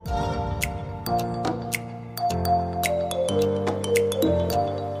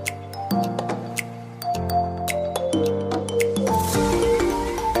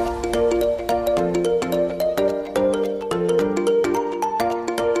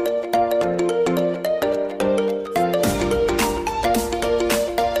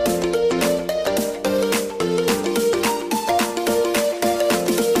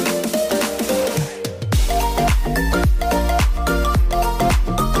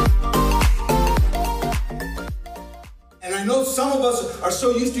Are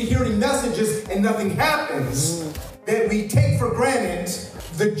so used to hearing messages and nothing happens that we take for granted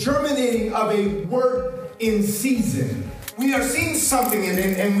the germinating of a word in season. We are seeing something in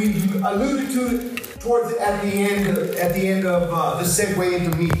it, and we alluded to it towards at the end of the segue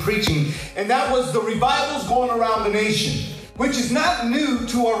into me preaching, and that was the revivals going around the nation, which is not new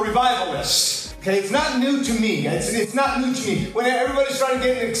to a revivalist. Okay, it's not new to me. It's not new to me. When everybody started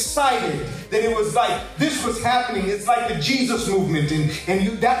getting excited that it was like this was happening, it's like the Jesus movement,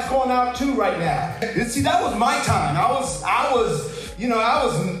 and that's going out too right now. And see, that was my time. I was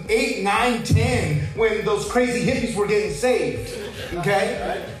 8, 9, 10 when those crazy hippies were getting saved.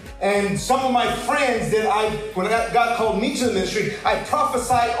 Okay? And some of my friends when God called me to the ministry, I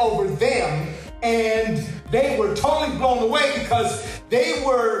prophesied over them, and they were totally blown away because they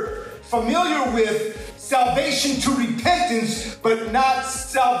were familiar with salvation to repentance, but not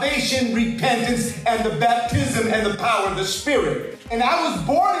salvation, repentance, and the baptism and the power of the Spirit. And I was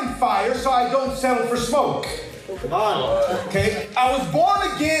born in fire, so I don't settle for smoke. Come on. Okay? I was born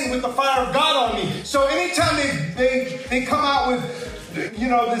again with the fire of God on me. So anytime they come out with,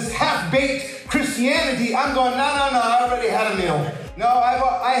 this half-baked Christianity, I'm going, no, I already had a meal. No,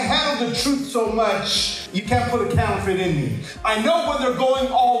 I handle the truth so much, you can't put a counterfeit in me. I know when they're going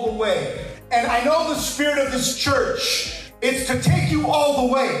all the way. And I know the spirit of this church. It's to take you all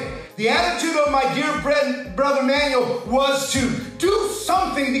the way. The attitude of my dear brother Manuel was to do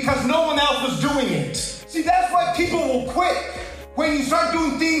something because no one else was doing it. See, that's why people will quit when you start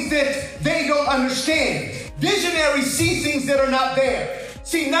doing things that they don't understand. Visionaries see things that are not there.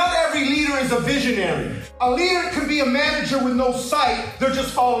 See, not every leader is a visionary. A leader can be a manager with no sight. They're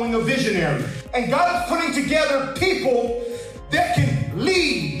just following a visionary. And God is putting together people that can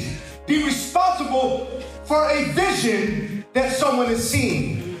lead, be responsible for a vision that someone is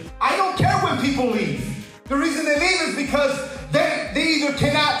seeing. I don't care when people leave. The reason they leave is because they either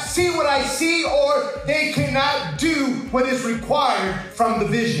cannot see what I see or they cannot do what is required from the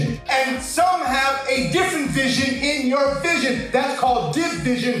vision. And some have a different vision in your vision. That's called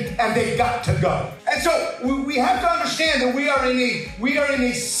division, and they got to go. And so we have to understand that we are in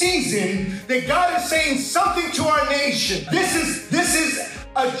a season that God is saying something to our nation. This is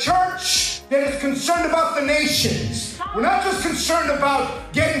a church that is concerned about the nations. We're not just concerned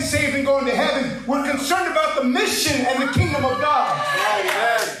about getting saved and going to heaven. We're concerned about the mission and the kingdom of God.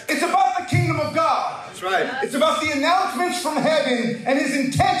 Amen. It's about the kingdom of God. That's right. It's about the announcements from heaven and his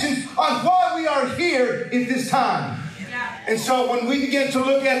intentions on why we are here at this time. And so when we begin to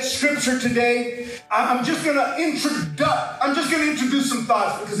look at scripture today, I'm just going to introduce some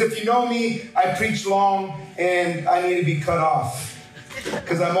thoughts, because if you know me, I preach long and I need to be cut off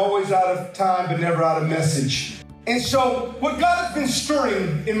because I'm always out of time but never out of message. And so what God has been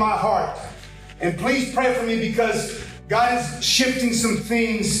stirring in my heart, and please pray for me because God is shifting some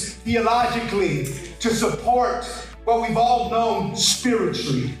things theologically to support what we've all known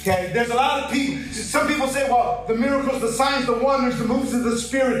spiritually. Okay, there's a lot of people. Some people say, well, the miracles, the signs, the wonders, the moves of the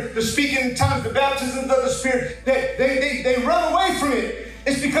Spirit, the speaking in tongues, the baptism of the Spirit, they run away from it.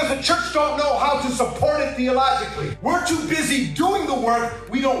 It's because the church don't know how to support it theologically. We're too busy doing the work.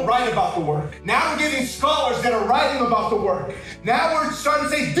 We don't write about the work. Now we're getting scholars that are writing about the work. Now we're starting to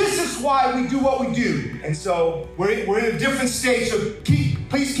say, this is why we do what we do. And so we're in a different stage. So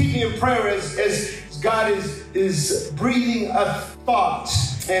please keep me in prayer as God is breathing a thought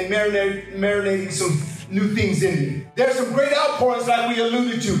and marinating some new things in me. There's some great outpourings like we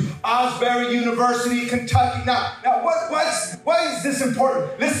alluded to. Osbury University, Kentucky. Now why is this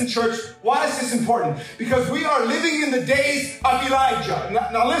important? Listen, church, why is this important? Because we are living in the days of Elijah.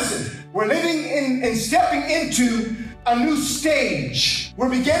 Now listen, we're living in and stepping into a new stage. We're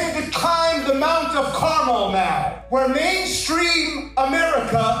beginning to climb the Mount of Carmel now, where mainstream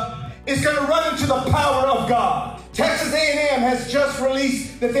America is going to run into the power of God. Texas A&M has just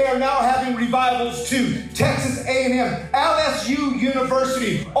released that they are now having revivals too. Texas A&M, LSU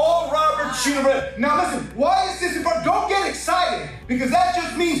University, Oral Roberts University. Now listen, why is this important? Don't get excited, because that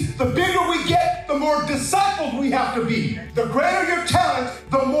just means the bigger we get, the more discipled we have to be. The greater your talent,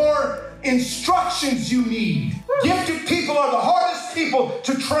 the more instructions you need. Gifted people are the hardest force people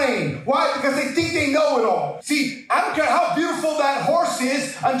to train. Why? Because they think they know it all. See, I don't care how beautiful that horse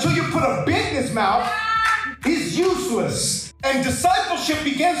is, until you put a bit in his mouth, he's useless. And discipleship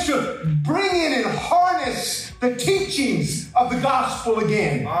begins to bring in and harness the teachings of the gospel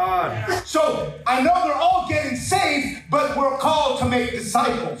again. So I know they're all getting saved, but we're called to make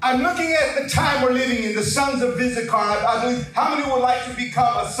disciples. I'm looking at the time we're living in, the sons of Issachar. I believe, how many would like to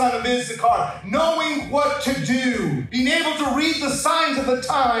become a son of Issachar? Knowing what to do. Being able to read the signs of the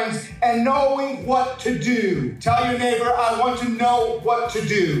times and knowing what to do. Tell your neighbor, I want to know what to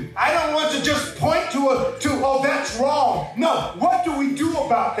do. I don't want to just point to oh, that's wrong. No, what do we do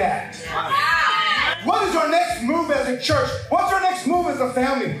about that? What is our next move as a church? What's our next move as a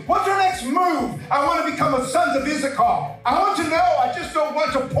family? What's our next move? I want to become a sons of Issachar. I want to know. I just don't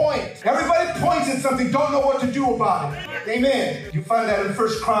want to point. Everybody points at something, don't know what to do about it. Amen. You find that in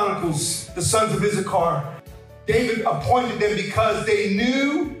 1 Chronicles, the sons of Issachar. David appointed them because they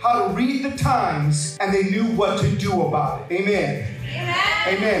knew how to read the times and they knew what to do about it. Amen. Amen.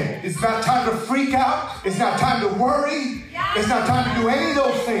 Amen. It's not time to freak out. It's not time to worry. It's not time to do any of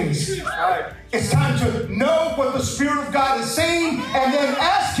those things. It's time to know what the Spirit of God is saying and then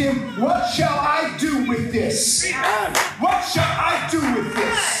ask Him, what shall I do with this? What shall I do with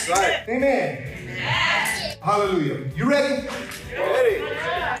this? Amen. Hallelujah. You ready? Ready.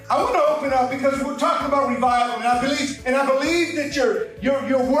 I want to open up because we're talking about revival, and I believe that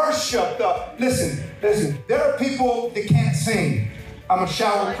your worship. Listen. There are people that can't sing. I'm a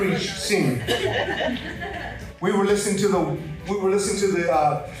shallow preach singer. We were listening to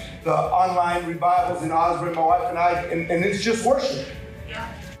the online revivals in Osborne, my wife and I, and it's just worship,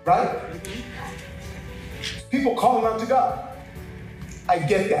 right? People calling out to God. I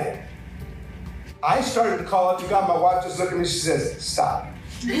get that. I started to call out to God. My wife just looked at me. She says, "Stop.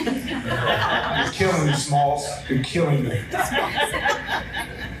 You're killing me, Smalls. You're killing me."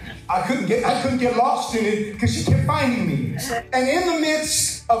 I couldn't get lost in it because she kept finding me. And in the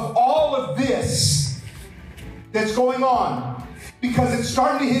midst of all of this that's going on, because it's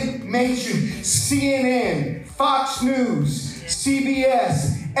starting to hit mainstream, CNN, Fox News,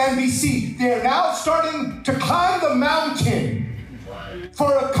 CBS, NBC, they're now starting to climb the mountain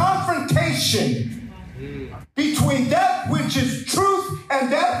for a confrontation between that which is truth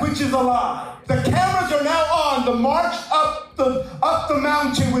and that which is a lie. The cameras are now on the march up the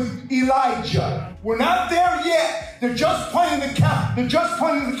mountain with Elijah. We're not there yet. They're just pointing the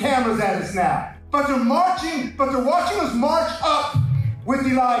cameras at us now. But they're watching us march up with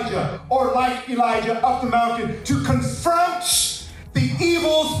Elijah, or like Elijah, up the mountain to confront the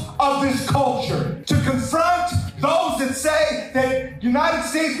evils of this culture, to confront those that say that United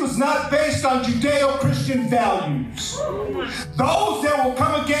States was not based on Judeo-Christian values. Those that will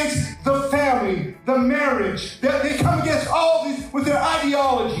come against the family, the marriage, that they come against all these with their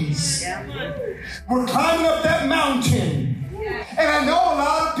ideologies. We're climbing up that mountain. And I know a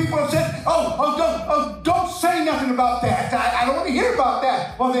lot of people have said, don't say nothing about that. I don't want to hear about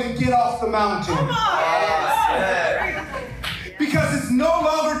that. Well, then get off the mountain. Because it's no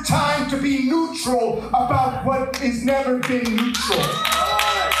longer time to be neutral about what has never been neutral.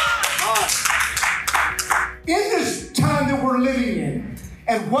 In this time that we're living in,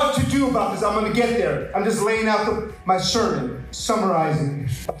 and what to do about this, I'm going to get there. I'm just laying out my sermon, summarizing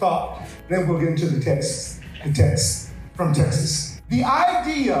a thought. Then we'll get into the text from Texas. The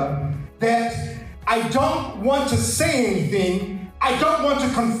idea that I don't want to say anything, I don't want to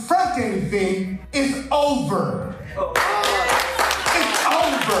confront anything, is over. It's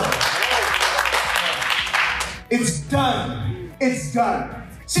over. It's done. It's done.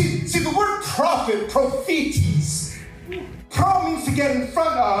 See, the word prophet, prophetes. Pro means to get in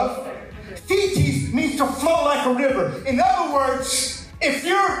front of. Thetes means to flow like a river. In other words, if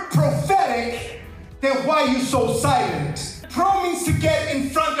you're prophetic, then why are you so silent? Pro means to get in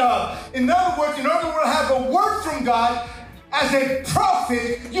front of. In other words, in order to have a word from God, as a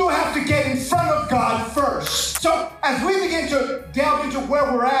prophet, you have to get in front of God first. So as we begin to delve into where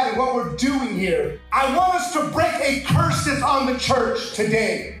we're at and what we're doing here, I want us to break a curse that's on the church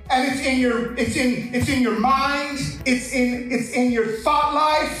today. And it's in your mind, it's in your thought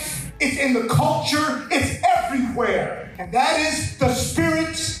life, it's in the culture, it's everywhere. And that is the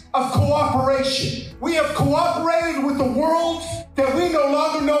spirit of cooperation. We have cooperated with the world that we no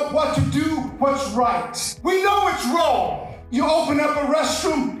longer know what to do, what's right. We know it's wrong. You open up a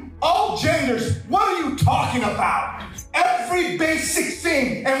restroom, all genders, what are you talking about? Every basic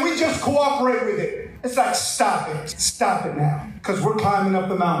thing, and we just cooperate with it. It's like, stop it now, because we're climbing up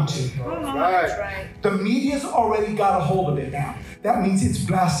the mountain. Right. The media's already got a hold of it now. That means it's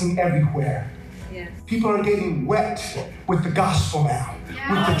blasting everywhere. Yes. People are getting wet with the gospel now,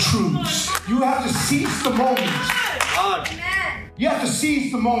 with the truths. You have to seize the moment. You have to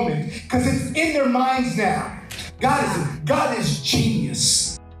seize the moment because it's in their minds now. God is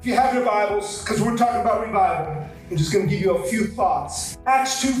genius. If you have your Bibles, because we're talking about revival, I'm just going to give you a few thoughts.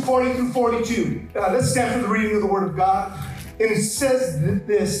 Acts 2:40 through 42. Let's stand for the reading of the Word of God. And it says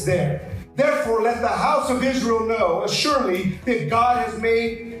this there. Therefore, let the house of Israel know assuredly that God has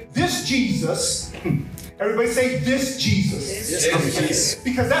made this Jesus. Everybody say this Jesus. This Jesus.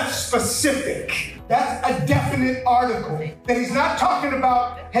 Because that's specific. That's a definite article. That he's not talking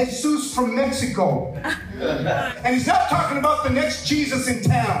about Jesus from Mexico. And he's not talking about the next Jesus in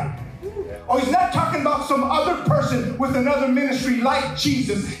town. Or he's not talking about some other person with another ministry like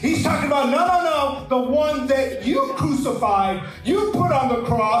Jesus. He's talking about, no, the one that you crucified, you put on the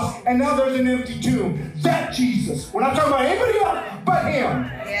cross, and now there's an empty tomb. That Jesus. We're not talking about anybody else but him.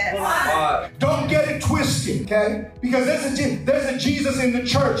 Yes. Don't get it twisted, okay? Because there's a Jesus in the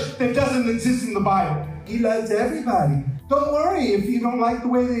church that doesn't exist in the Bible. He loves everybody. Don't worry if you don't like the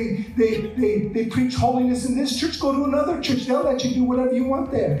way they preach holiness in this church. Go to another church. They'll let you do whatever you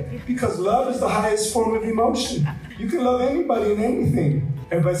want there. Because love is the highest form of emotion. You can love anybody and anything.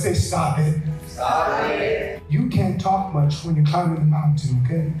 Everybody say, stop it. Stop it. You can't talk much when you're climbing the mountain,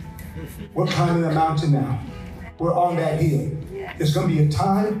 okay? We're climbing the mountain now. We're on that hill. There's going to be a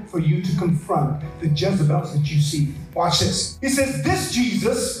time for you to confront the Jezebels that you see. Watch this. It says, this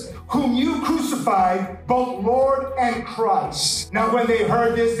Jesus whom you crucified, both Lord and Christ. Now when they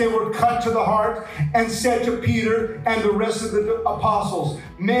heard this, they were cut to the heart and said to Peter and the rest of the apostles,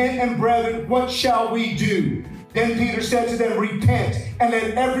 men and brethren, what shall we do? Then Peter said to them, repent, and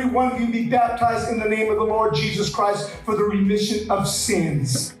let every one of you be baptized in the name of the Lord Jesus Christ for the remission of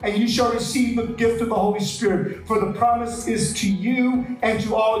sins. And you shall receive the gift of the Holy Spirit, for the promise is to you and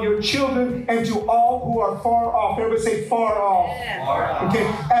to all your children and to all who are far off. Everybody say far off. Yeah. Far off. Okay,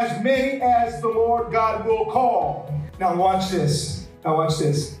 as many as the Lord God will call. Now watch this.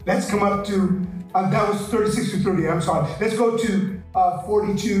 Let's come up to, that was 36 through 38, I'm sorry. Let's go to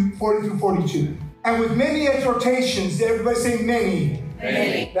 40 through 42. And with many exhortations, everybody say many.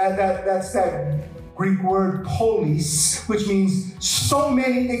 Many. That's that Greek word polis, which means so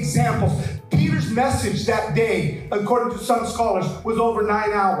many examples. Peter's message that day, according to some scholars, was over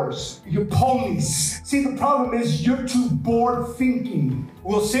 9 hours. Your polis. See, the problem is you're too bored thinking.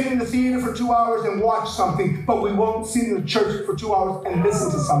 We'll sit in the theater for 2 hours and watch something, but we won't sit in the church for 2 hours and listen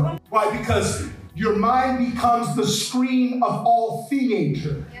to something. Why? Because your mind becomes the screen of all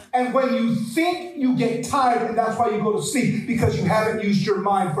theater. And when you think, you get tired, and that's why you go to sleep, because you haven't used your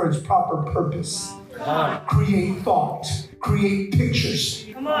mind for its proper purpose. Create thought. Create pictures.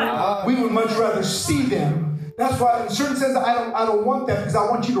 Come on. We would much rather see them. That's why in certain sense, I don't want that, because I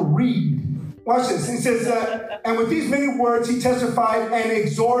want you to read. Watch this. He says, and with these many words, he testified and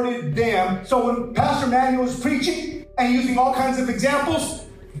exhorted them. So when Pastor Manuel was preaching and using all kinds of examples,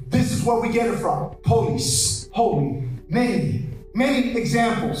 this is where we get it from. Polis, holy, many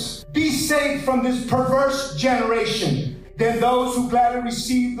examples. Be saved from this perverse generation. Then those who gladly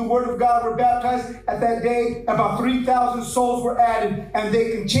received the word of God were baptized. At that day, about 3,000 souls were added, and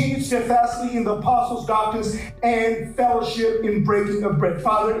they continued steadfastly in the apostles' doctrines and fellowship in breaking of bread.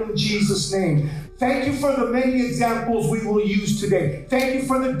 Father, in Jesus' name, thank you for the many examples we will use today. Thank you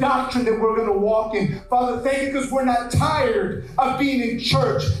for the doctrine that we're going to walk in. Father, thank you because we're not tired of being in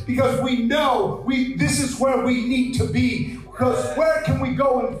church, because we know this is where we need to be. Because where can we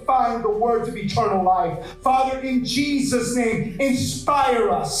go and find the words of eternal life? Father, in Jesus' name, inspire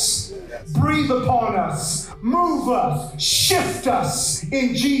us, breathe upon us, move us, shift us,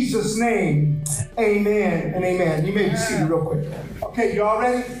 in Jesus' name. Amen and amen. You may be seated real quick. Okay, you all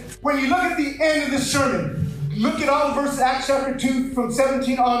ready? When you look at the end of the sermon, look at all the verses, Acts chapter 2, from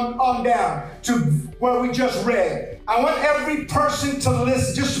 17 on down to where we just read. I want every person to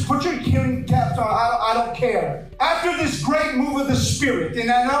listen. Just put your hearing caps on. I don't care. After this great move of the Spirit, and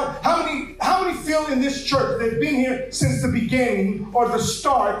I know how many feel in this church that have been here since the beginning or the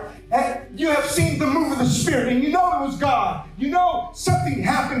start, and you have seen the move of the Spirit, and you know it was God. You know something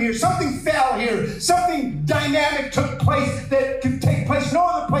happened here, something fell here, something dynamic took place that could take place no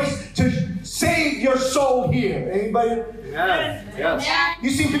other place to save your soul here. Anybody? Yes. You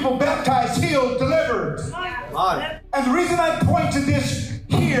see people baptized, healed, delivered. And the reason I point to this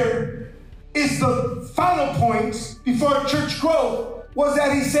here is the final point before church growth was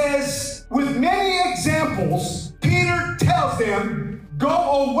that he says, with many examples, Peter tells them,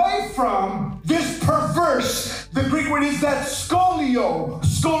 go away from this perverse, the Greek word is that scoliosis,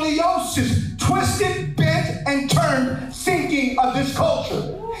 twisted, bent, and turned thinking of this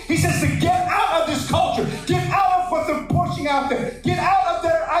culture. He says to get out of this culture. Get out of what they're pushing out there. Get out of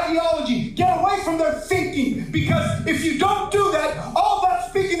their ideology. Get away from their thinking. Because if you don't do that, all that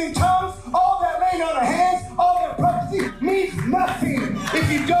speaking in tongues, all that laying on of hands, all that prophecy means nothing if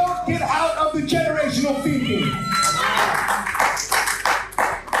you don't get out of the generational thinking.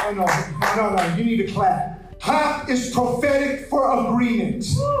 Oh, no. You need to clap. Clap is prophetic for agreement.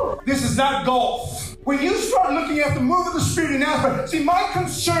 This is not golf. When you start looking at the move of the Spirit in Asbury, see, my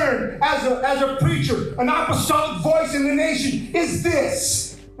concern as a preacher, an apostolic voice in the nation, is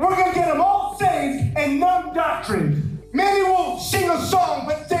this. We're going to get them all saved and none doctrined. Many will sing a song,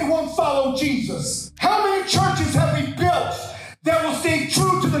 but they won't follow Jesus. How many churches have we built that will stay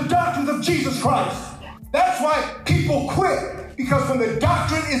true to the doctrines of Jesus Christ? That's why people quit, because when the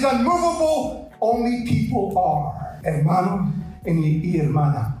doctrine is unmovable, only people are. Hermano y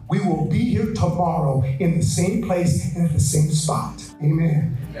hermana, we will be here tomorrow in the same place and at the same spot.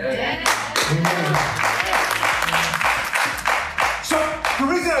 Amen. Amen. So the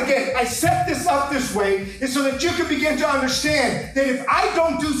reason, again, I set this up this way is so that you can begin to understand that if I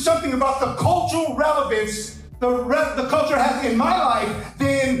don't do something about the cultural relevance the culture has in my life,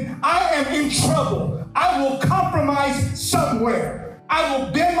 then I am in trouble. I will compromise somewhere. I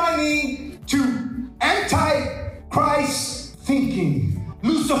will bend my knee to anti-Christ thinking,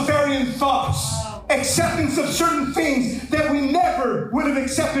 Luciferian thoughts, acceptance of certain things that we never would have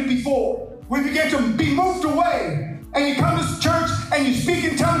accepted before. We begin to be moved away. And you come to church and you speak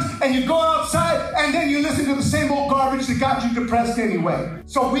in tongues and you go outside and then you listen to the same old garbage that got you depressed anyway.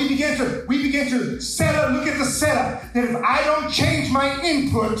 So we begin to look at the setup that if I don't change my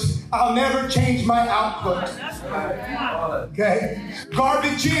input, I'll never change my output. Okay?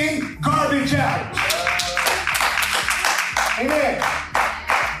 Garbage in, garbage out. Amen.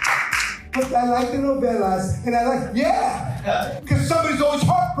 But I like the novellas, and I like, because somebody's always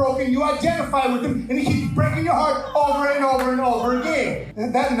heartbroken, you identify with them, and he keeps breaking your heart over and over and over again.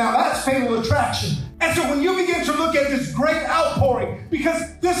 And now that's fatal attraction. And so when you begin to look at this great outpouring,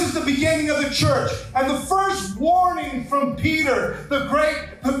 because this is the beginning of the church, and the first warning from Peter, the great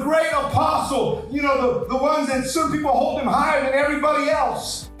apostle, the ones that some people hold him higher than everybody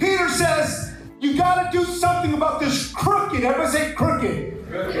else. Peter says, you got to do something about this crooked. Everybody say crooked.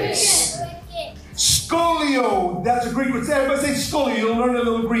 Scolio. That's a Greek word. Everybody say scolio. You'll learn a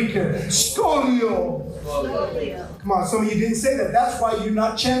little Greek here. Scolio. Come on, some of you didn't say that. That's why you're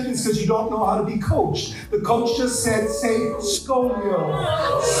not champions, because you don't know how to be coached. The coach just said, say scolio.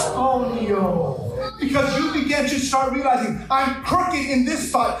 Scolio. Because you begin to start realizing, I'm crooked in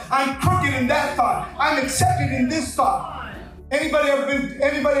this thought. I'm crooked in that thought. I'm accepted in this thought. Anybody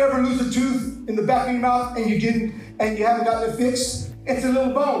ever lose a tooth in the back of your mouth and you haven't gotten it fixed? It's a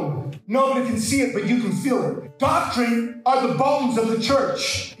little bone. Nobody can see it, but you can feel it. Doctrine are the bones of the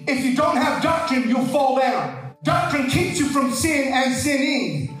church. If you don't have doctrine, you'll fall down. Doctrine keeps you from sin and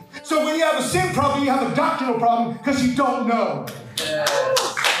sinning. So when you have a sin problem, you have a doctrinal problem because you don't know.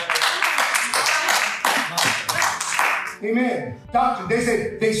 Amen. Doctrine. They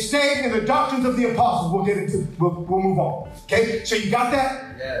say they stayed in the doctrines of the apostles. We'll move on. Okay? So you got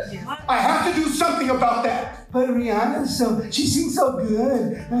that? Yes. I have to do something about that. But Rihanna, she sings so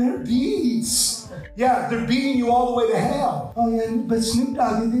good. And her beats. Yeah, they're beating you all the way to hell. Oh yeah, but Snoop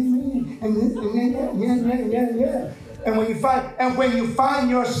Dogg is me. Yeah. And when you find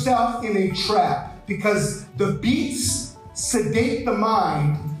yourself in a trap, because the beats sedate the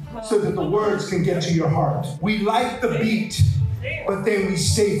mind so that the words can get to your heart. We like the beat, but then we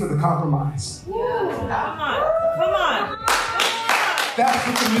stay for the compromise. Come on. That's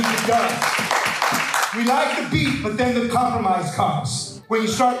what the music does. We like the beat, but then the compromise comes. When you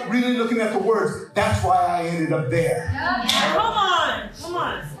start really looking at the words, that's why I ended up there. Come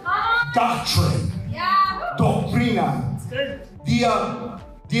on. Doctrine. Doctrina.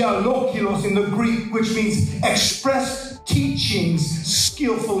 Dialogilos in the Greek, which means expressed teachings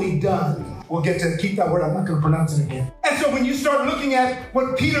skillfully done. We'll get to keep that word. I'm not going to pronounce it again. And so when you start looking at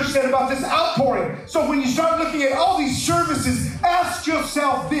what Peter said about this outpouring, so when you start looking at all these services, ask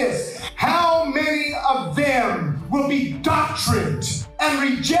yourself this: how many of them will be doctrined and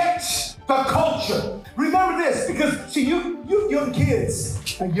reject the culture? Remember this, because see, you young kids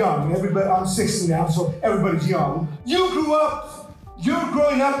are young. Everybody, I'm 60 now, so everybody's young. You're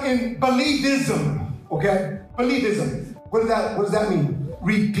growing up in believism, okay? Believism. What does that mean?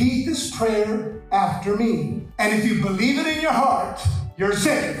 Repeat this prayer after me. And if you believe it in your heart, you're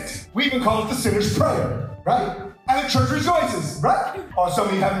saved. We even call it the sinner's prayer, right? And the church rejoices, right? Or some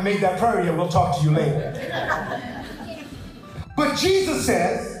of you haven't made that prayer yet. We'll talk to you later. But Jesus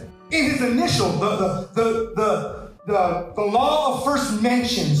says, in his initial, the law of first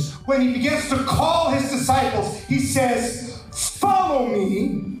mentions, when he begins to call his disciples, he says, follow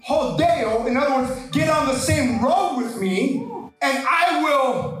me, hodeo, in other words, get on the same road with me, and I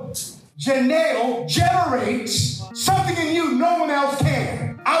will generate something in you no one else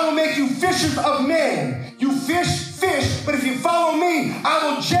can. I will make you fishers of men. You fish, but if you follow me, I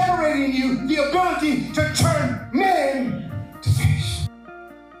will generate in you the ability to turn men to fish.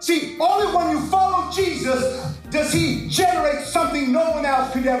 See, only when you follow Jesus does he generate something no one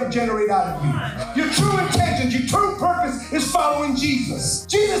else could ever generate out of you. Your true intentions, your true purpose is following Jesus.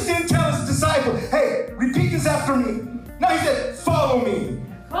 Jesus didn't tell his disciples, hey, repeat this after me. No, he said, follow me.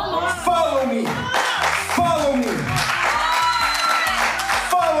 Follow me. Follow me.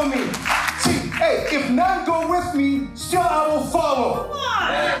 Follow me. See, hey, if none go with me, still I will follow.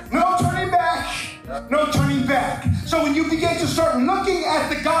 No turning back. No turning back. So when you begin to start looking at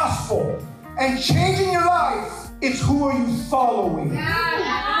the gospel and changing your life, it's who are you following?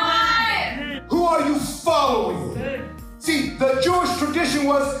 Who are you following? See, the Jewish tradition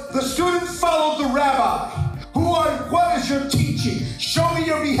was the student followed the rabbi. What is your teaching? Show me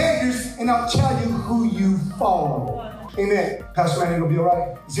your behaviors and I'll tell you who you follow. Amen. Pastor Randy, will be all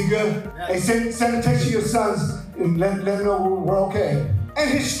right? Is he good? Hey, send a text to your sons and let them know we're okay. And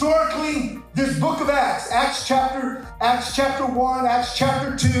historically, this book of Acts chapter 1, Acts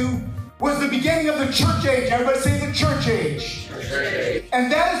chapter 2, was the beginning of the church age. Everybody say the church age.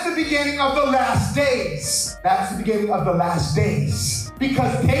 And that is the beginning of the last days. That's the beginning of the last days.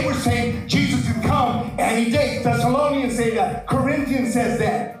 Because they were saying Jesus can come any day. Thessalonians say that. Corinthians says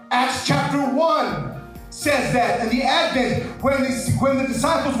that. Acts chapter 1 says that. And the Advent, when the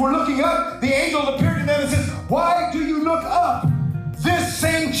disciples were looking up, the angel appeared to them and says, why do you look up? This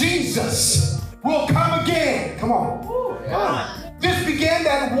same Jesus will come again. Come on. This began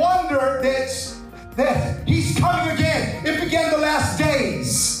that wonder that he's coming again. It began the last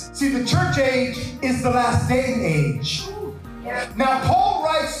days. See, the church age is the last day age. Now, Paul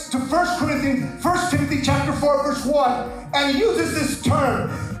writes to 1 Timothy chapter 4, verse 1, and he uses this term,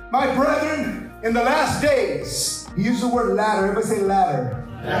 my brethren, in the last days. He uses the word latter. Everybody say latter.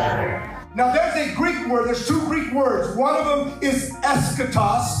 Latter. Now, there's two Greek words. One of them is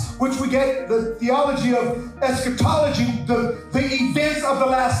eschatos, which we get the theology of eschatology, the events of the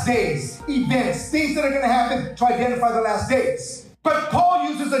last days. Events, things that are going to happen to identify the last days. But Paul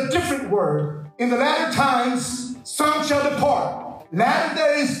uses a different word. In the latter times, some shall depart. Latter,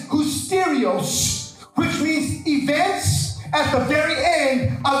 that is hysterios, which means events at the very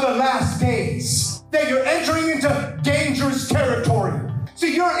end of the last days. That you're entering into dangerous territory.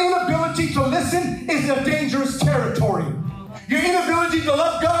 See, your inability to listen is a dangerous territory. Your inability to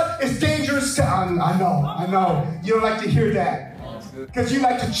love God is dangerous. I know. You don't like to hear that because you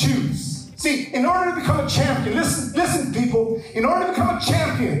like to choose. See, in order to become a champion, listen, people, in order to become a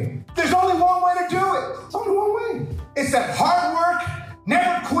champion, there's only one way to do it. It's only one way. It's that hard work,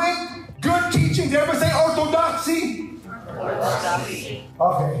 never quit, good teaching. Everybody say orthodoxy? Orthodoxy.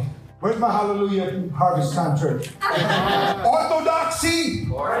 Okay. Where's my Hallelujah Harvest Time Church? Orthodoxy.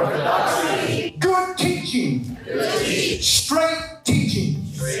 Good teaching. Straight teaching.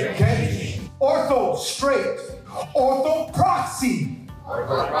 Okay? Ortho, straight. Orthopraxy.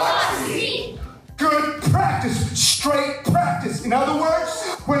 Good practice. Straight practice. In other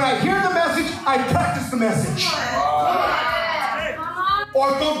words, when I hear the message, I practice the message.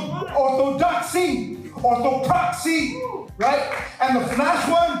 Orthodoxy. Orthopraxy. Right? And the last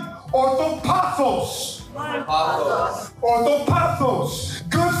one, orthopathos. Orthopathos.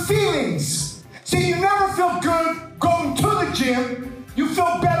 Good feelings. See, you never feel good going to the gym. You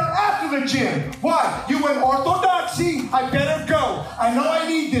feel better after the gym. Why? You went orthodoxy. I better go. I know I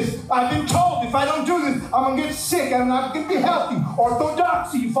need this. I've been told if I don't do this, I'm going to get sick. I'm not going to be healthy.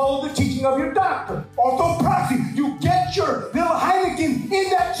 Orthodoxy. You follow the teaching of your doctor. Orthopraxy. You get your little Heineken in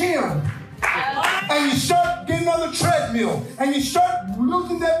that gym. And you start getting on the treadmill, and you start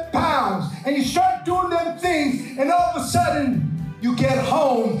losing them pounds, and you start doing them things, and all of a sudden you get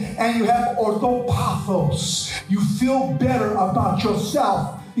home and you have orthopathos. You feel better about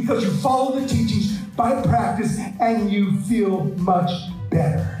yourself because you follow the teachings by practice, and you feel much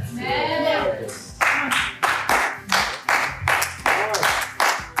better. Amen.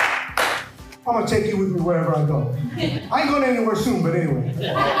 I'm going to take you with me wherever I go. I ain't going anywhere soon, but anyway.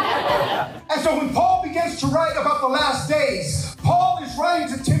 And so when Paul begins to write about the last days, Paul is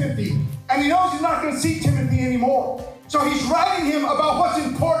writing to Timothy, and he knows he's not going to see Timothy anymore. So he's writing him about what's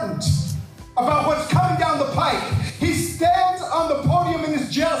important, about what's coming down the pike. He stands on the podium in his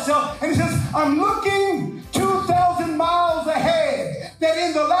jail cell, and he says, I'm looking 2,000 miles ahead, that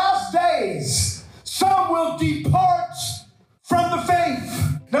in the last days, some will depart from the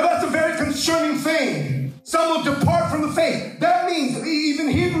faith. Now that's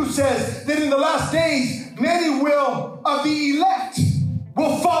says that in the last days, many of the elect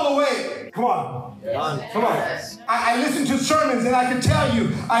will fall away. Come on. Come on. I listen to sermons and I can tell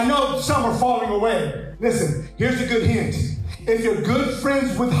you, I know some are falling away. Listen, here's a good hint. If you're good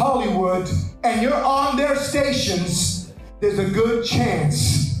friends with Hollywood and you're on their stations, there's a good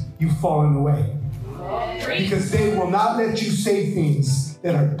chance you've fallen away. Because they will not let you say things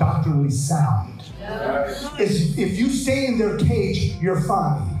that are doctrinally sound. If you stay in their cage, you're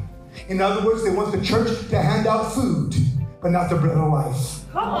fine. In other words, they want the church to hand out food, but not the bread of life.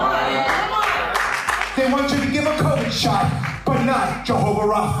 Come on. Come on. They want you to give a COVID shot, but not Jehovah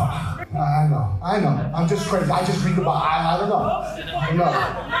Rapha. I know. I'm just crazy. I just read the Bible. I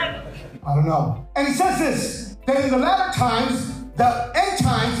don't know. And he says this, that in the latter times, the end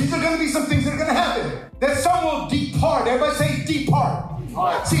times, these are going to be some things that are going to happen. That some will depart. Everybody say depart.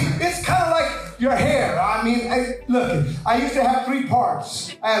 See, it's kind of like your hair. I mean, look, I used to have 3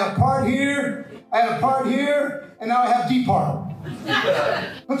 parts. I had a part here, I had a part here, and now I have depart.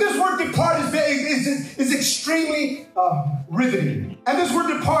 But this word depart is extremely riveting. And this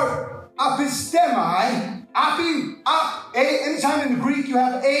word depart, apistemi, anytime in the Greek you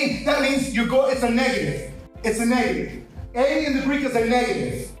have a, that means it's a negative. It's a negative. A in the Greek is a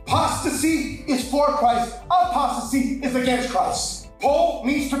negative. Apostasy is for Christ. Apostasy is against Christ. Po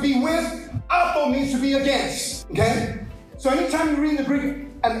means to be with. Apo means to be against. Okay? So anytime you read in the Greek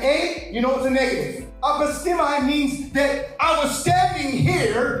an A, you know it's a negative. Apistemi means that I was standing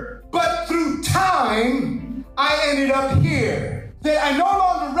here, but through time, I ended up here. That I no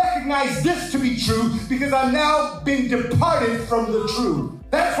longer recognize this to be true because I've now been departed from the truth.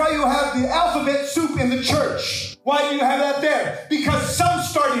 That's why you have the alphabet soup in the church. Why do you have that there? Because some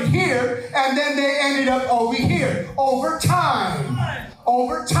started here and then they ended up over here. Over time,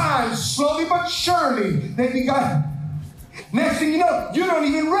 slowly but surely, they begun. Next thing you know, you don't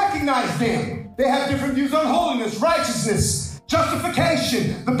even recognize them. They have different views on holiness, righteousness,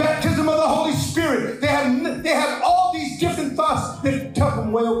 justification, the baptism of the Holy Spirit. They have all these different thoughts that took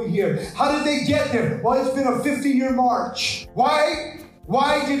them way over here. How did they get there? Well, it's been a 50-year march. Why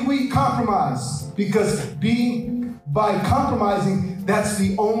did we compromise? Because by compromising, that's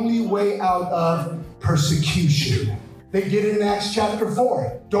the only way out of persecution. They did it in Acts chapter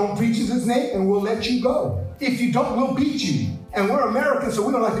 4. Don't preach in his name and we'll let you go. If you don't, we'll beat you. And we're Americans, so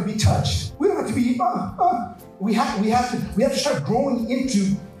we don't like to be touched. We don't like to be, we have to start growing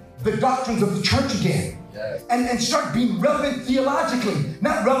into the doctrines of the church again. Yes. And start being relevant theologically,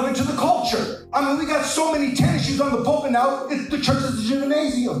 not relevant to the culture. I mean, we got so many tennis shoes on the pulpit now, the church is a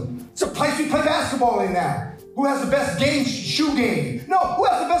gymnasium. It's a place we play basketball in now. Who has the best shoe game? No, who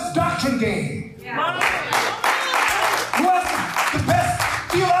has the best doctrine game? Yeah. Who has the best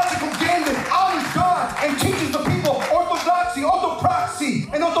theological game that honors God and teaches the people orthodoxy, orthopraxy,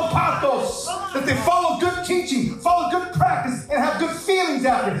 and orthopathos. That they follow good teaching, follow good practice, and have good feelings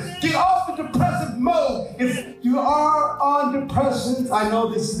after. Get off the depressive mode. If you are on depressants, I know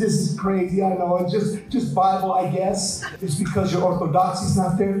this is crazy. I know it's just Bible, I guess. It's because your orthodoxy is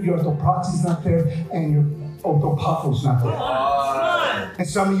not there, your orthopraxy is not there, and your orthopathos not there. And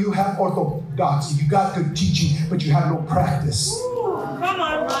some of you have orthodoxy. You got good teaching, but you have no practice. Come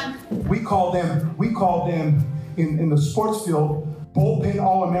on. We call them in the sports field bullpen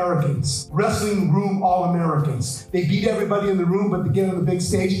All-Americans, wrestling room All-Americans. They beat everybody in the room, but they get on the big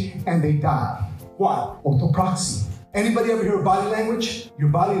stage and they die. Why? Orthopraxy. Anybody ever hear of body language? Your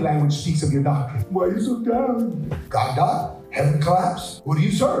body language speaks of your doctrine. Why are you so down? God died. Heaven collapsed. Who do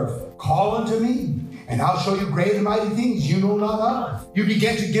you serve? Call unto me, and I'll show you great and mighty things you know not of. You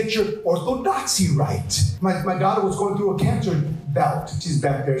begin to get your orthodoxy right. My daughter was going through a cancer bout. She's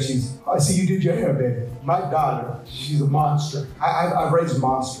back there. I see you did your hair, baby. My daughter, she's a monster. I've raised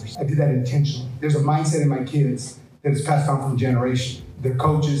monsters. I did that intentionally. There's a mindset in my kids that is passed on from generation. They're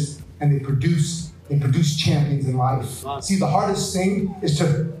coaches, and they produce champions in life. See, the hardest thing is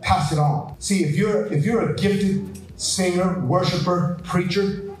to pass it on. See, if you're a gifted singer, worshiper,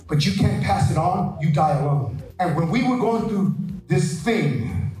 preacher, but you can't pass it on, you die alone. And when we were going through this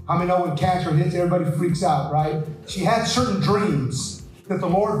thing, I mean, when cancer hits, everybody freaks out, right? She had certain dreams that the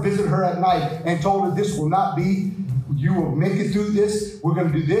Lord visited her at night and told her, this will not be, you will make it through this, we're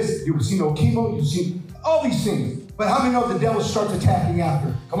going to do this, you will see no chemo, you'll see all these things. But how many know the devil starts attacking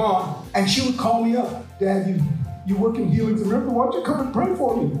after? Come on. And she would call me up, Dad, you work in healing. Remember, why don't you come and pray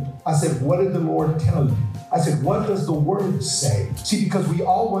for me? I said, what did the Lord tell you? I said, what does the word say? See, because we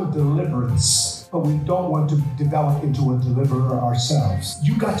all want deliverance, but we don't want to develop into a deliverer ourselves.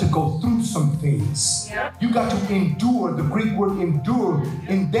 You got to go through some things. Yeah. You got to endure. The Greek word endure,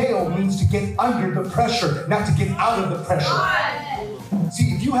 endeo, means to get under the pressure, not to get out of the pressure.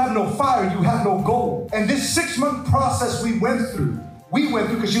 See, if you have no fire, you have no goal. And this 6-month process we went through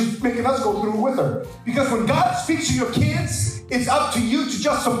because she was making us go through it with her. Because when God speaks to your kids, it's up to you to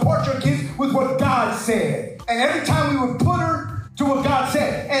just support your kids with what God said. And every time we would put her to what God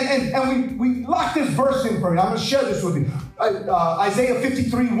said, and we locked this verse in for you. I'm going to share this with you. Isaiah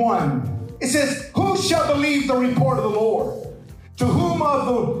 53:1. It says, "Who shall believe the report of the Lord? To whom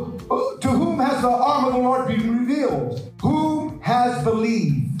has the arm of the Lord been revealed? Who has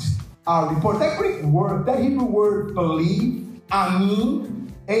believed our report?" That Greek word, that Hebrew word believe,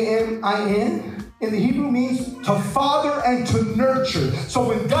 amin, A-M-I-N, in the Hebrew means to father and to nurture. So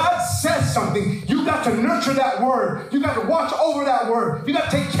when God says something, you got to nurture that word. You got to watch over that word. You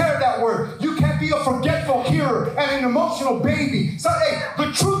got to take care of that word. You can't be a forgetful hearer and an emotional baby. So, hey,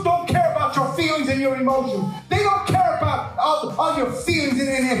 the truth don't care about your feelings and your emotions. They don't care about all your feelings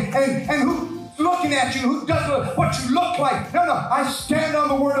and who's looking at you, who does what you look like. No, I stand on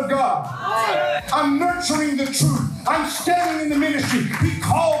the word of God. I'm nurturing the truth. I'm standing in the ministry. He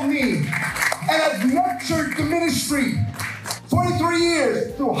called me. And I've nurtured the ministry 43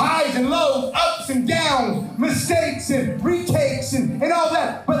 years through highs and lows, ups and downs, mistakes and retakes and all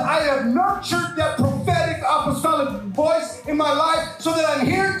that. But I have nurtured that prophetic apostolic voice in my life so that I'm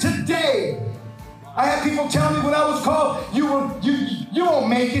here today. I had people tell me when I was called, you won't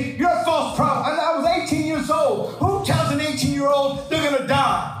make it. You're a false prophet. I was 18 years old. Who tells an 18-year-old they're going to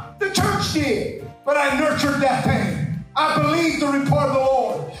die? The church did. But I nurtured that thing. I believed the report of the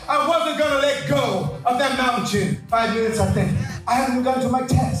Lord. I wasn't going to let go of that mountain. 5 minutes, I think. I haven't even gotten to my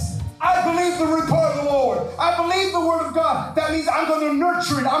test. I believe the report of the Lord. I believe the word of God. That means I'm going to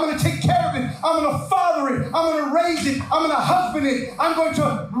nurture it. I'm going to take care of it. I'm going to father it. I'm going to raise it. I'm going to husband it. I'm going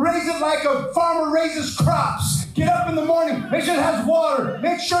to raise it like a farmer raises crops. Get up in the morning. Make sure it has water.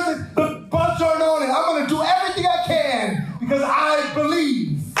 Make sure that the bugs aren't on it. I'm going to do everything I can because I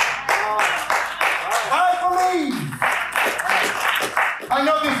believe. I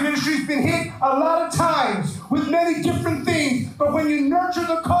know this ministry's been hit a lot of times with many different things, but when you nurture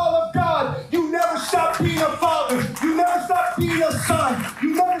the call of God, you never stop being a father. You never stop being a son.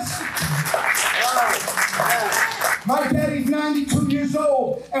 You never My daddy's 92 years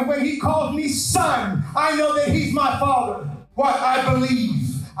old, and when he calls me son, I know that he's my father. What? I believe.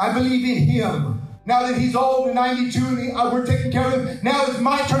 I believe in him. Now that he's old and 92 and we're taking care of him, now it's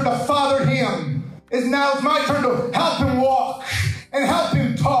my turn to father him. Now it's my turn to help him walk and help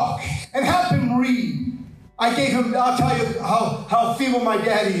him talk and help him read. I gave him, I'll tell you how feeble my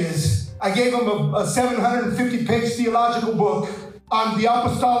daddy is. I gave him a 750-page theological book on the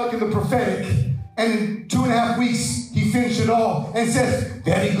apostolic and the prophetic. And in 2.5 weeks, he finished it all and says,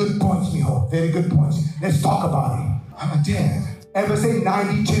 "Very good points, mijo. Very good points. Let's talk about it." I'm a dad. Everybody say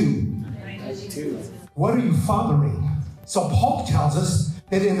 92. 92. What are you fathering? So Paul tells us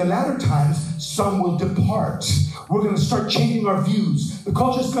that in the latter times, some will depart. We're going to start changing our views. The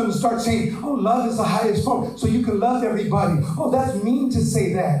culture's going to start saying, "Oh, love is the highest form, so you can love everybody." Oh, that's mean to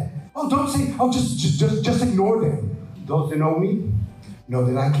say that. Oh, don't say, oh, just ignore them. Those that know me know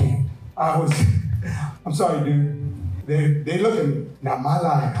that I can't. I'm sorry, dude. They look at me. Not my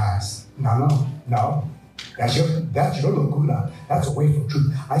lying eyes. No. That's your locura. That's away from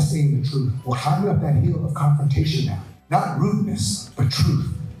truth. I stay in the truth. We're climbing up that hill of confrontation now. Not rudeness, but truth.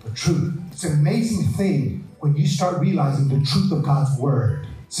 But truth. It's an amazing thing when you start realizing the truth of God's word.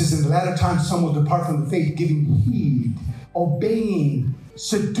 It says, "In the latter times, some will depart from the faith, giving heed, obeying,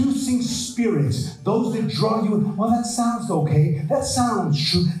 seducing spirits, those that draw you in." Well, that sounds okay. That sounds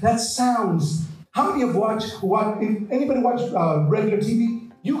true. That sounds... How many have watched anybody watch regular TV?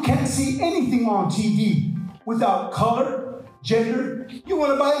 You can't see anything on TV without color, gender. You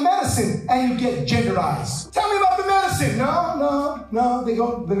want to buy medicine and you get genderized. Tell me about the medicine. No. They're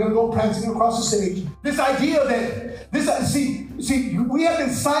going to go prancing across the stage. This idea that, see, we have been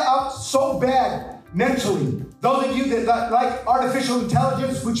psyched out so bad mentally. Those of you that like artificial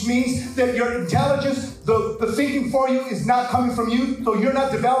intelligence, which means that your intelligence, the thinking for you is not coming from you, so you're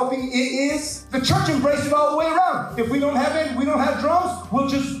not developing, it is. The church embraced it all the way around. If we don't have drums, we'll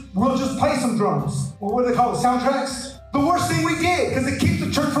just play some drums. Well, what do they call it? Soundtracks? The worst thing we did, because it keeps the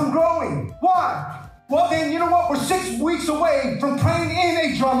church from growing. Why? Well, then, you know what? We're 6 weeks away from praying in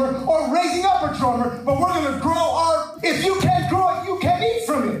a drummer or raising up a drummer, but we're going to grow if you can't grow it, you can't eat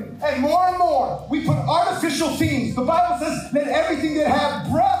from it. And more, we put artificial things. The Bible says, let everything that have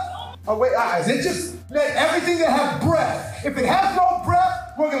breath, is it just let everything that have breath? If it has no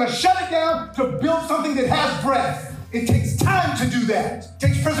breath, we're going to shut it down to build something that has breath. It takes time to do that. It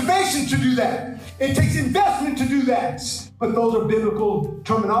takes preservation to do that. It takes investment to do that. But those are biblical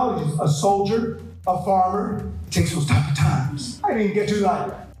terminologies. A soldier a farmer. It takes those type of times. I didn't even get to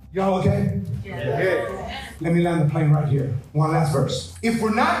like, y'all okay? Yeah. Let me land the plane right here. One last verse. If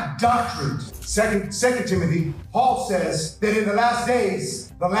we're not doctrined, Second Timothy, Paul says that in the last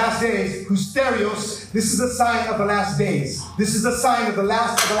days, hysterios, this is a sign of the last days. This is a sign of the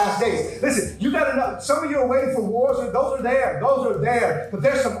last days. Listen, you gotta know, some of you are waiting for wars, and those are there. But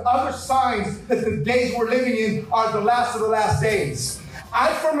there's some other signs that the days we're living in are the last of the last days.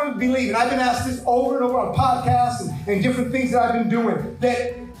 I firmly believe, and I've been asked this over and over on podcasts and different things that I've been doing,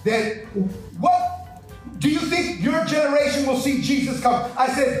 that what do you think your generation will see Jesus come? I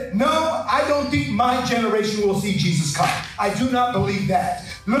said, no, I don't think my generation will see Jesus come. I do not believe that.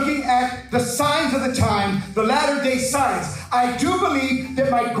 Looking at the signs of the time, the latter day signs, I do believe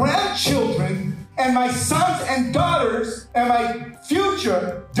that my grandchildren and my sons and daughters and my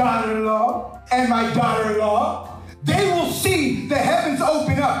future daughter-in-law and my daughter-in-law, they will see the heavens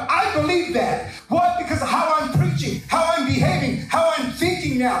open up. I believe that. What? Because of how I'm preaching, how I'm behaving, how I'm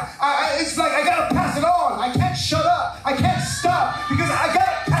thinking now. It's like I got to pass it on. I can't shut up. I can't stop because I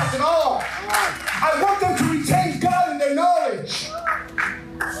got to pass it on. I want them to retain God in their knowledge.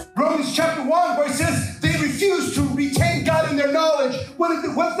 Romans chapter 1 where it says they refuse to retain God in their knowledge.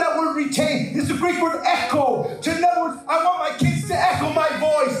 What's that word retain? It's the Greek word echo. In other words, I want my kids to echo my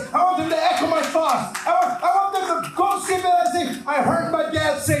voice. I want them to echo my thoughts. I want them to go see me and say, I heard my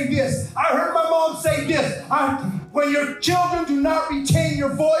dad say this. I heard my mom say this. When your children do not retain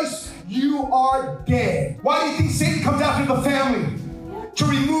your voice, you are dead. Why do you think Satan comes after the family? To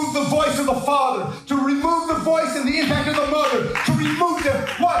remove the voice of the father, to remove the voice and the impact of the mother, to remove them.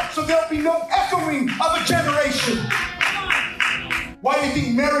 What? So there'll be no echoing of a generation. Why do you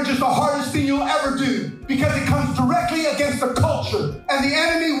think marriage is the hardest thing you'll ever do? Because it comes directly against the culture. And the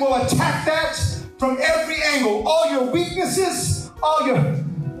enemy will attack that from every angle. All your weaknesses, all your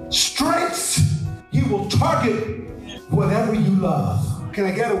strengths, he will target whatever you love. Can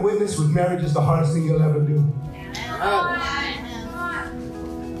I get a witness with marriage is the hardest thing you'll ever do?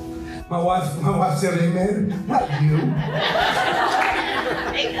 My wife said amen. Not you.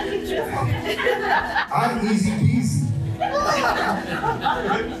 I'm easy peasy.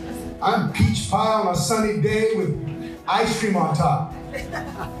 I'm peach pie on a sunny day with ice cream on top.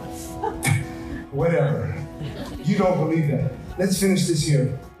 Whatever. You don't believe that. Let's finish this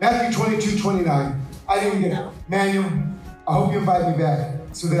here. Matthew 22:29. I didn't get it. Manuel, I hope you invite me back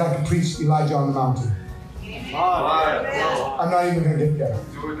so that I can preach Elijah on the mountain. I'm not even gonna get there.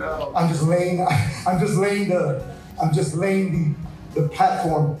 I'm just laying the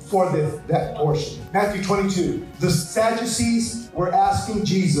platform for that portion. Matthew 22. The Sadducees were asking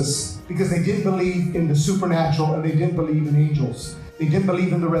Jesus because they didn't believe in the supernatural and they didn't believe in angels. They didn't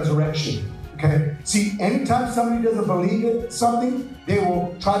believe in the resurrection. Okay? See, anytime somebody doesn't believe in something, they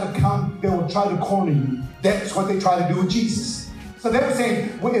will try to corner you. That's what they try to do with Jesus. So they were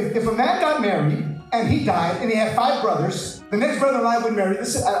saying, well, if a man got married and he died and he had 5 brothers, the next brother in line would marry.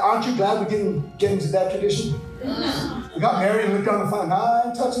 Aren't you glad we're getting to that tradition? We got married and looked on the phone. No, I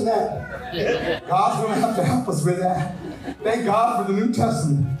ain't touching that. God's going to have to help us with that. Thank God for the New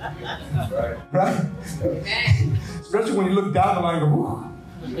Testament. Right? Especially when you look down the line and go, whoo.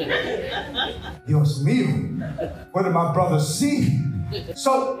 Dios mío. What did my brothers see?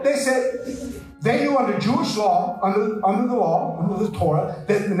 So they said, they knew under Jewish law, under the law, under the Torah,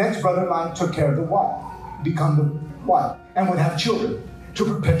 that the next brother in line took care of the wife, become the wife, and would have children to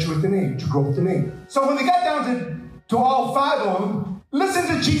perpetuate the name, to grow the name. So when they got down to all 5 of them, listen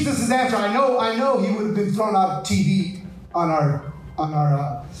to Jesus' answer. I know he would have been thrown out of TV on our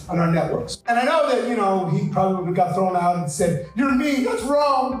networks. And I know that, he probably would have got thrown out and said, "You're mean, that's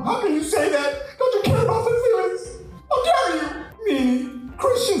wrong. How can you say that? Don't you care about their feelings? How dare you? Mean.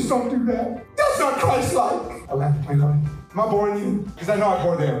 Christians don't do that. That's not Christ-like." I'll have to play on. Am I boring you? Because I know I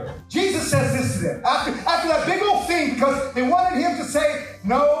bored them. Jesus says this to them. After that big old thing, because they wanted him to say,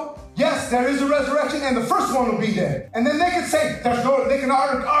 no, yes, there is a resurrection, and the first one will be there. And then they could say, they can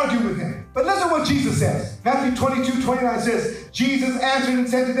argue with him. But listen to what Jesus says. Matthew 22:29 says, Jesus answered and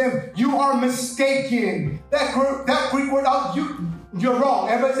said to them, "You are mistaken." That Greek word, you're wrong.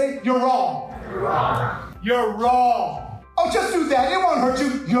 Everybody say, you're wrong. You're wrong. You're wrong. Oh, just do that. It won't hurt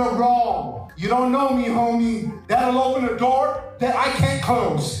you. You're wrong. You don't know me, homie. That'll open a door that I can't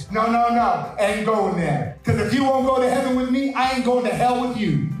close. No. Ain't going there. Because if you won't go to heaven with me, I ain't going to hell with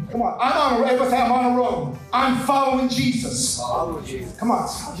you. Come on. Everybody say, I'm on a road. I'm following Jesus. Follow Jesus. Come on.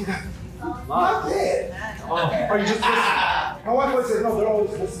 You got not dead. Are you just listening? My wife always says, no, they're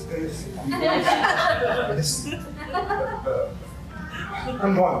always listening.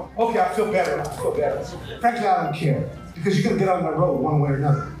 I'm going, okay, I feel better. Frankly, I don't care. Because you're going to get on that road one way or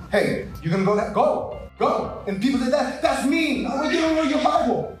another. Hey, you're going to go that? Go. And people said, that's mean. Oh, you don't know your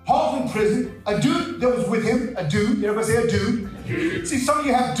Bible. Paul's in prison. A dude that was with him, a dude. Everybody say a dude. See, some of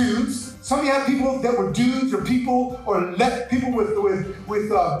you have dudes. Some of you have people that were dudes or people with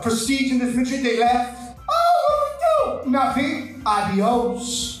prestige in this ministry. They left. Oh, what do we do? Nothing.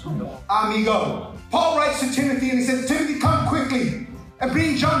 Adios. Amigo. Paul writes to Timothy and he says, Timothy, come quickly and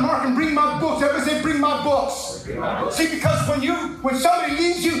bring John Mark and bring my books. Everybody say, bring my books. See, because when somebody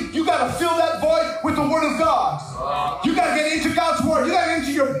leaves you, you got to fill that void with the Word of God. You got to get into God's Word. You got to get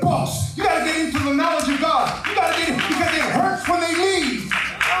into your books. You got to get into the knowledge of God. You got to get in, because it hurts when they leave.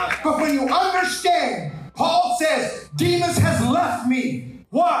 But when you understand, Paul says, Demas has left me.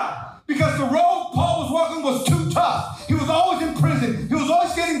 Why? Because the road Paul was walking was too tough. He was always in prison. He was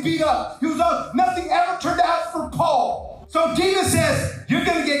always getting beat up. Nothing ever turned out for Paul. So Demas says, you're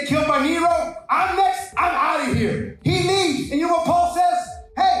going to get killed by Nero. I'm next. I'm out of here. He leaves. And you know what Paul says?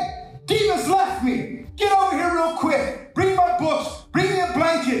 Hey, Demas left me. Get over here real quick. Bring my books. Bring me a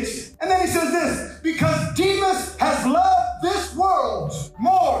blanket. And then he says this, because Demas has loved this world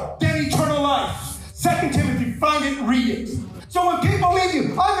more than eternal life. 2 Timothy, find it, read it. So when people leave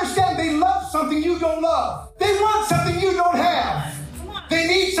you, understand they love something you don't love. They want something you don't have. They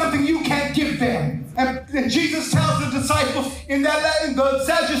need something you can't give them. And Jesus tells the disciples in the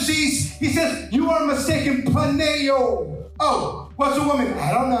Sadducees, he says, you are mistaken, planeo. Oh, what's a woman?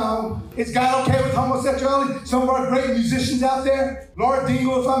 I don't know. Is God okay with homosexuality? Some of our great musicians out there, Laura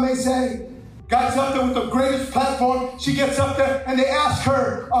Dingle, if I may say, God's up there with the greatest platform. She gets up there and they ask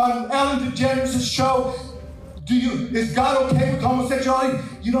her on Ellen DeGeneres' show, is God okay with homosexuality?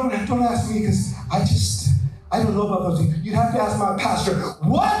 You don't ask me because I don't know about those things. You'd have to ask my pastor.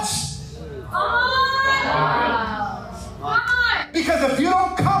 What? Because if you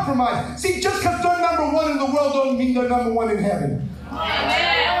don't compromise, see, just because they're number one in the world don't mean they're number one in heaven.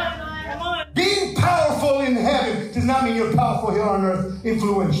 Being powerful in heaven does not mean you're powerful here on earth,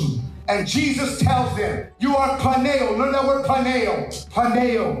 influential. And Jesus tells them, you are planeo. Learn that word, planeo.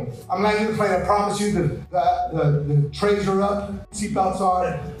 Planeo. I'm landing the plane. I promise you the trays are up. Seatbelts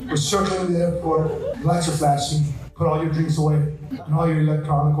on. We're circling the airport. Lights are flashing. Put all your drinks away. And all your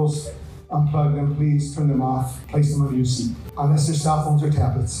electronicals. Unplug them, please. Turn them off. Place them under your seat. Unless they're cell phones or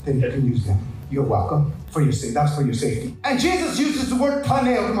tablets, then you can use them. You're welcome. For your safety. That's for your safety. And Jesus uses the word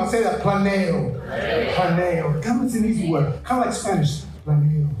planeo. Come on, say that. Planeo. Planeo. Come on, it's an easy word. Kind of like Spanish.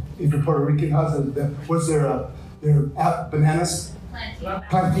 Planeo. If you're Puerto Rican, what's their bananas?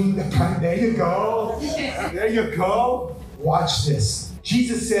 Plantain. There you go. There you go. Watch this.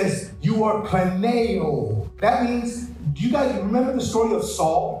 Jesus says, you are planeo. That means, do you guys remember the story of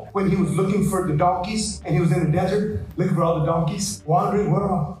Saul when he was looking for the donkeys and he was in the desert looking for all the donkeys, wandering, where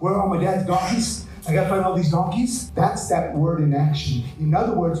are all my dad's donkeys? I got to find all these donkeys. That's that word in action. In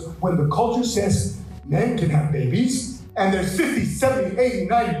other words, when the culture says men can have babies, and there's 50, 70, 80,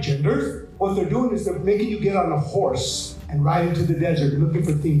 90 genders, what they're doing is they're making you get on a horse and ride into the desert looking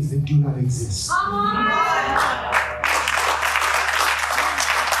for things that do not exist.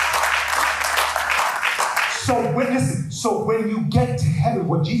 So when you get to heaven,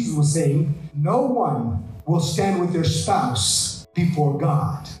 what Jesus was saying, no one will stand with their spouse before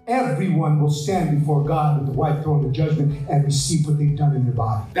God. Everyone will stand before God with the white throne of judgment and receive what they've done in their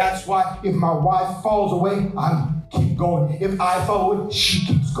body. That's why if my wife falls away, I'm keep going. If I fall away, she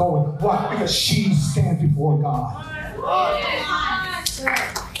keeps going. Why? Because she stands before God.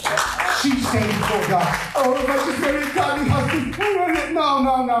 She stands before God. Oh, if I just married a godly husband.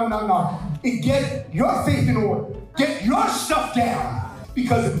 No. Get your faith in order. Get your stuff down.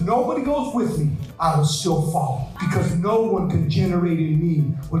 Because if nobody goes with me, I will still fall. Because no one can generate in me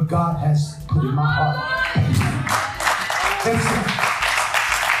what God has put in my heart.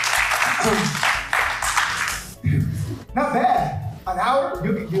 Not bad. An hour?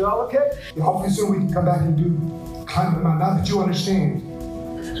 You all okay? Hopefully soon we can come back and do kind of, now that you understand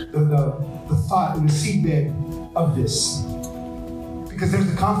the thought and the seedbed of this. Because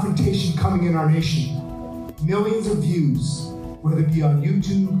there's a confrontation coming in our nation. Millions of views, whether it be on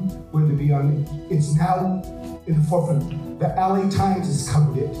YouTube, whether it be on, it's now in the forefront. The LA Times has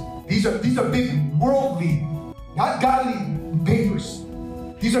covered it. These are big worldly, not godly papers.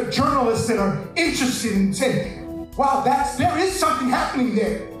 These are journalists that are interested in saying, wow, there is something happening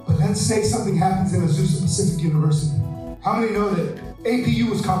there. But let's say something happens in Azusa Pacific University. How many know that APU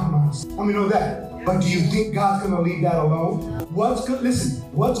was compromised? How many know that? But do you think God's going to leave that alone? What's going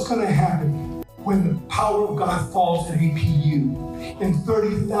to happen when the power of God falls at APU and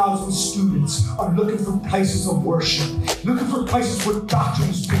 30,000 students are looking for places of worship, looking for places where doctrine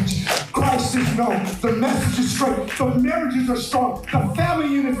is preached, Christ Christ is known. The message is straight. The marriages are strong. The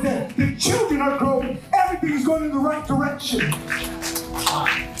family unit's there. The children are growing. Everything is going in the right direction.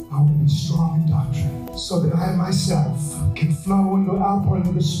 I will be strong in doctrine so that I myself can flow in the outpouring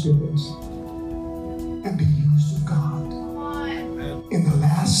of the Spirit and be used of God in the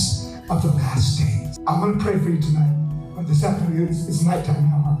last of the last days. I'm going to pray for you tonight. But this afternoon, it's nighttime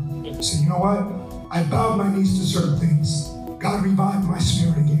now. Huh? So you know what? I bowed my knees to certain things. God revived my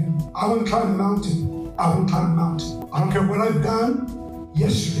spirit again. I want to climb the mountain. I want to climb the mountain. I don't care what I've done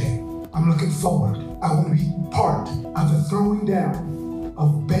yesterday. I'm looking forward. I want to be part of the throwing down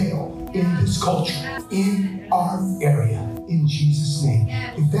of Baal in this culture, in our area, in Jesus' name.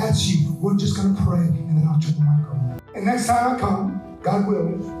 If that's you, we're just going to pray, and then I'll turn the mic over. And next time I come, God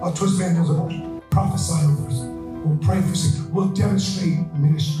will, I'll twist Mandel's about prophesy over us. We'll pray for sick. We'll demonstrate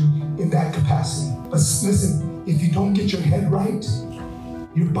ministry in that capacity. But listen, if you don't get your head right,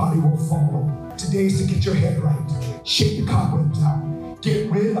 your body will follow. Today is to get your head right. Shake the cobwebs out. Get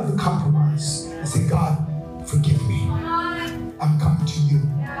rid of the compromise. And say, God, forgive me. I'm coming to you.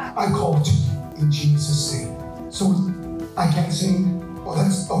 I call to you in Jesus' name. So I can't sing. Oh,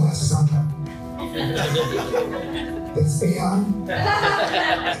 that's a soundtrack. That's AI.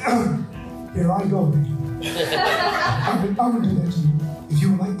 Here I go, baby. I'm going to do that to you. If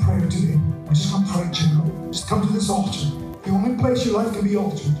you would like prayer today, we're just going to pray general. Just come to this altar. The only place your life can be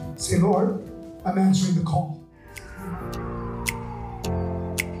altered. Say, Lord, I'm answering the call.